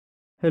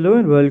Hello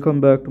and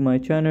welcome back to my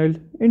channel.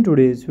 In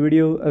today's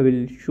video, I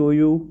will show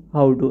you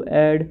how to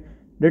add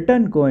the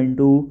Toncoin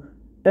to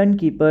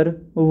Tonkeeper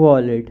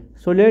wallet.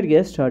 So let's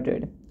get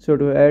started. So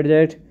to add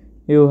that,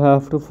 you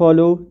have to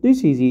follow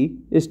these easy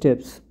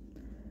steps.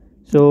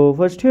 So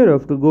first here you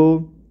have to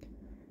go,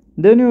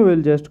 then you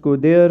will just go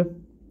there,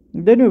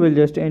 then you will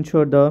just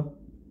ensure the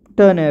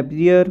Ton app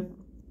here,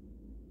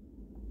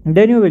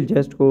 then you will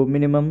just go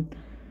minimum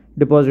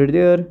deposit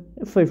there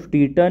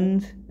 50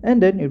 tons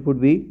and then it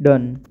would be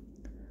done.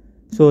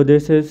 So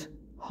this is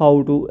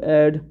how to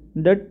add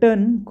the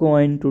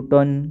Toncoin to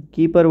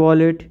Tonkeeper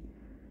wallet.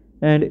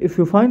 And if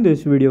you find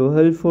this video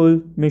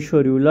helpful, make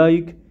sure you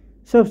like,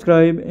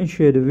 subscribe and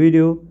share the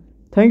video.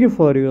 Thank you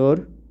for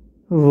your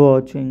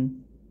watching.